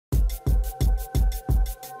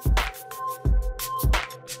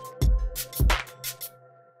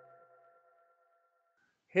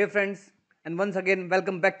Hey friends, and once again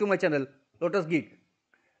welcome back to my channel Lotus Geek.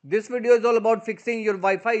 This video is all about fixing your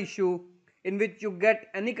Wi-Fi issue in which you get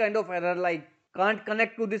any kind of error like can't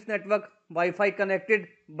connect to this network, Wi-Fi connected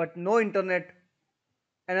but no internet,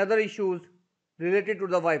 and other issues related to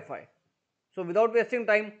the Wi-Fi. So without wasting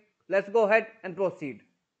time, let's go ahead and proceed.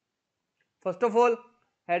 First of all,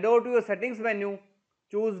 head over to your settings menu,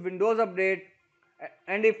 choose Windows Update,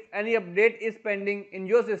 and if any update is pending in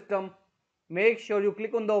your system, make sure you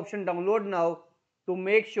click on the option Download Now to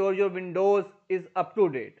make sure your Windows is up to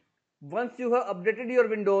date. Once you have updated your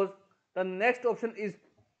Windows, the next option is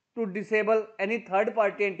to disable any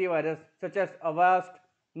third-party antivirus such as Avast,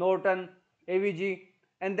 Norton, AVG,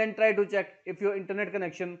 and then try to check if your internet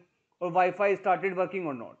connection or Wi-Fi started working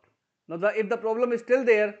or not. Now, if the problem is still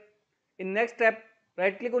there, in next step,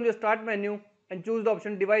 right click on your start menu and choose the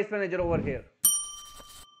option Device Manager over here.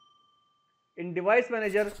 In Device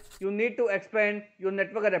Manager, you need to expand your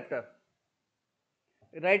network adapter.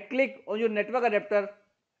 Right click on your network adapter.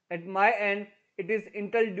 At my end, it is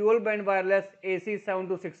Intel Dual Band Wireless AC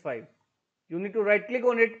 7265. You need to right click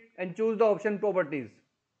on it and choose the option Properties.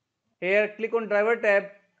 Here, click on Driver tab,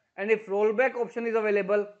 and if rollback option is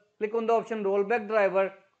available, click on the option Rollback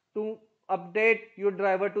Driver to update your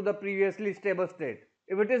driver to the previously stable state.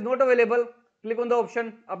 If it is not available, click on the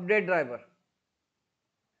option Update Driver.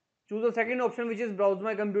 Choose the second option, which is Browse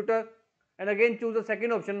My Computer, and again choose the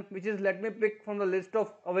second option, which is Let me pick from the list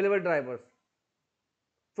of available drivers.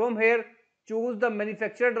 From here, choose the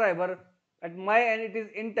manufacturer driver. At my end it is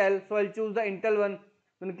Intel, so I'll choose the Intel one.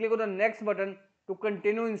 Then click on the next button to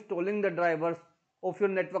continue installing the drivers of your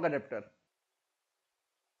network adapter.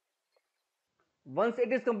 Once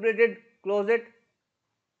it is completed, close it.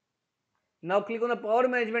 Now click on the power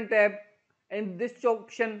management tab, and this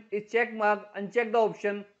option is check mark. Uncheck the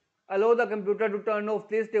option, allow the computer to turn off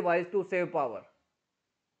this device to save power.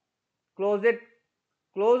 Close it,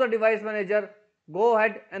 close the device manager, go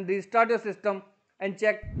ahead and restart your system and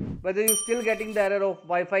check whether you're still getting the error of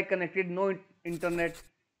Wi-Fi connected no internet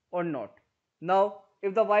or not. Now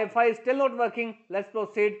if the Wi-Fi is still not working, let's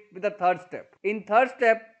proceed with the third step. In third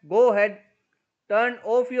step, go ahead, turn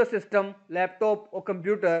off your system, laptop or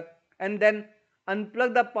computer, and then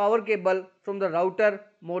unplug the power cable from the router,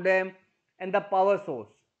 modem and the power source.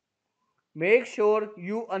 Make sure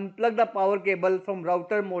you unplug the power cable from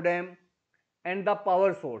router, modem and the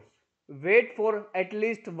power source. Wait for at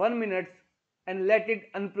least 1 minute and let it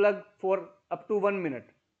unplug for up to 1 minute.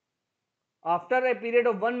 After a period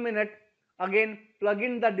of 1 minute, again plug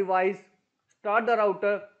in the device, start the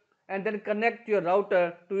router and then connect your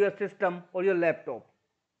router to your system or your laptop.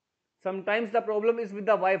 Sometimes the problem is with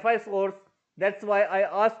the Wi-Fi source, that's why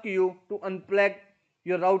I ask you to unplug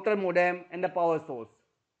your router, modem and the power source.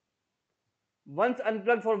 Once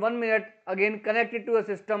unplugged for 1 minute, again connect it to a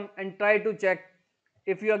system and try to check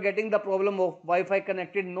if you are getting the problem of Wi-Fi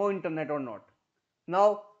connected no internet or not.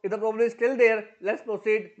 Now if the problem is still there, let's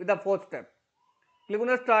proceed with the fourth step. Click on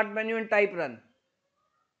the start menu and type run.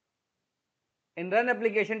 In run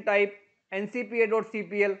application, type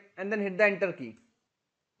ncpa.cpl and then hit the enter key.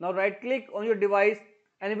 Now right click on your device,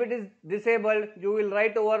 and if it is disabled, you will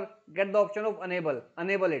right over get the option of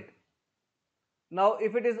enable it. Now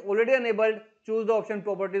if it is already enabled, choose the option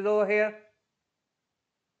properties over here,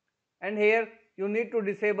 and here you need to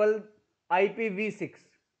disable IPv6.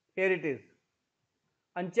 Here it is.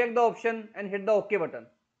 Uncheck the option and hit the OK button.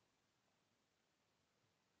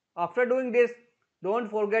 After doing this,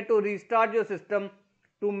 don't forget to restart your system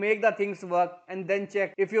to make the things work and then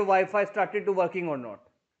check if your Wi-Fi started to working or not.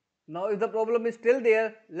 Now if the problem is still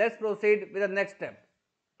there, let's proceed with the next step.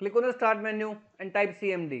 Click on the start menu and type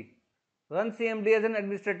CMD. Run CMD as an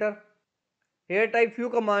administrator. Here type few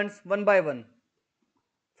commands one by one.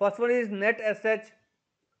 First one is netsh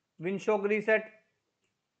winsock reset.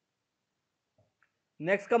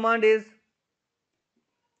 Next command is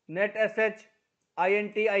netsh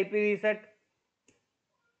arent IP reset.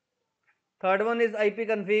 Third one is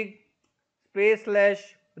ipconfig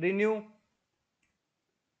 /renew.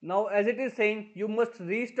 Now as it is saying, you must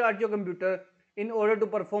restart your computer in order to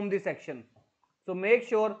perform this action. So make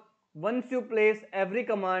sure once you place every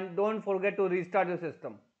command, don't forget to restart your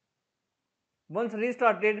system. Once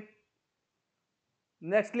restarted,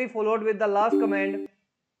 nextly followed with the last command,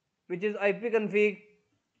 which is ipconfig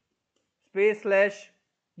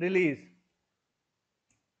 /release.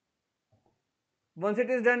 Once it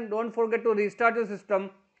is done, don't forget to restart your system,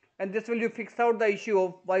 and this will fix out the issue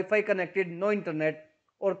of Wi-Fi connected no internet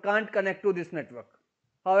or can't connect to this network.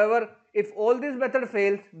 However, if all this method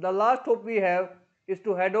fails, the last hope we have is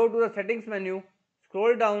to head over to the settings menu,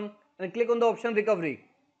 scroll down and click on the option recovery.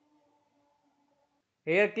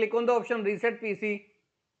 Here click on the option reset PC.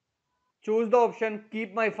 Choose the option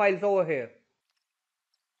keep my files over here.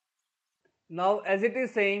 Now as it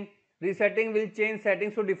is saying, resetting will change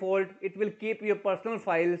settings to default. It will keep your personal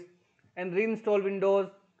files and reinstall Windows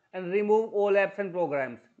and remove all apps and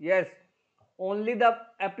programs. Yes, only the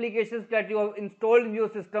applications that you have installed in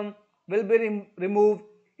your system will be removed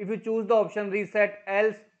if you choose the option reset,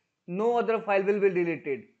 else no other file will be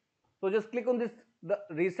deleted. So just click on this the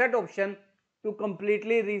reset option to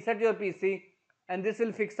completely reset your PC, and this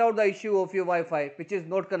will fix out the issue of your Wi-Fi which is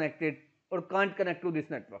not connected or can't connect to this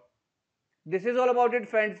network. This is all about it,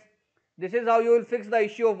 friends. This is how you will fix the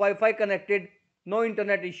issue of Wi-Fi connected, no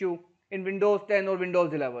internet issue in Windows 10 or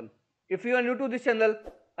Windows 11. If you are new to this channel,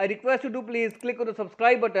 I request you to please click on the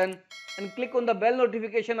subscribe button and click on the bell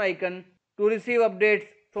notification icon to receive updates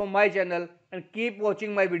from my channel, and keep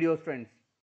watching my videos, friends.